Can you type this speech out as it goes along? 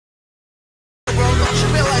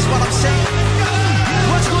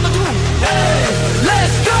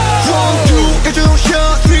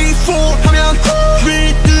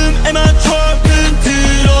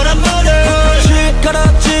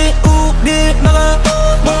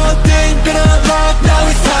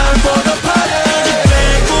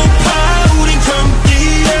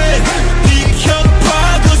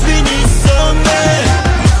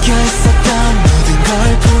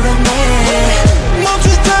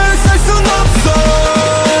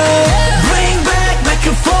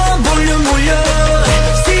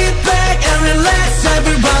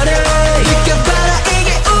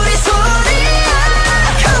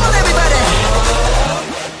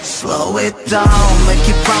down, make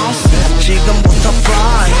it bounce. 지금부터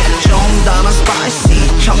fly. 좀 더 spicy.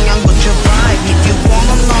 청양고추 vibe. If you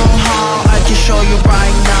wanna know how, I can show you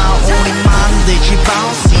right now. 우리 만들지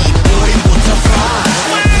bouncy. 우리부터 fly.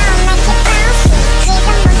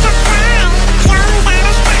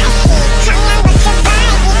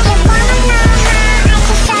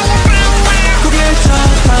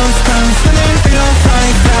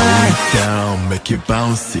 Make it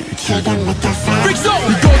bouncy. Freak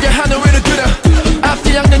zone. 고개 하늘 위로 들어.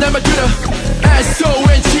 앞뒤 양내 날만 들어.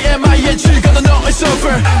 SONGMING gonna know it's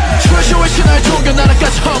over. Treasure 신화의 종교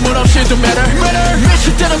나라까지 허물 없이 don't matter.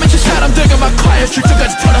 미칠 때는 미친 사람들과 막 quiet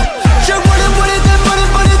출전까지 털어. 저 머리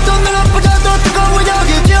또 눈아프자 또 뜨거워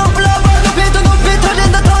여기 좀 불러봐. 높이 더 높이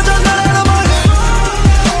터진다 터져 나라라 머리.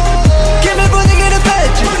 김의 분위기를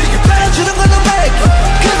뺐지. 주는 건 너 백.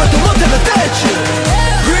 그것도 못하면 됐지.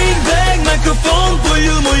 Microphone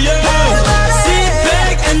볼륨 올려. Sit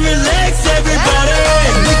back and relax everybody.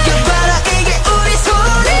 느껴봐라 이게 우리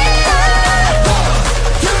소리야.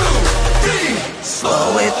 1, 2, 3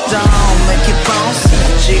 Slow it down, make it bounce.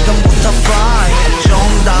 지금부터 fly. 좀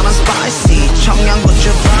더 spicy. 청양고추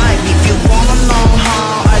vibe. If you wanna know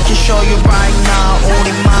how, I can show you right now. 우리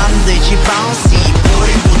만들지 bouncy.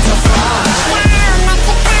 우리부터 fly.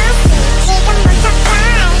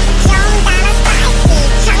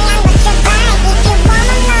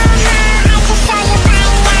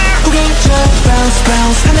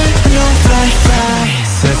 Bounce 하늘 위로 fly fly.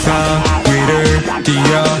 세상 위를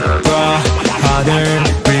뛰어봐. 하늘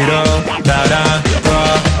위로 날아봐.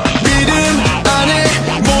 믿음 안에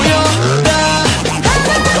모여라.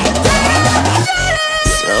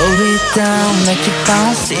 Slow it down, make it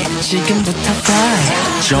bouncy. 지금부터 fly.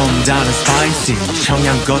 좀 더 spicy.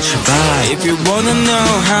 청양고추 vibe. If you wanna know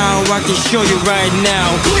how, I can show you right now.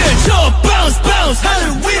 위에 저 bounce bounce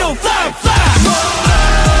하늘 위로 fly fly.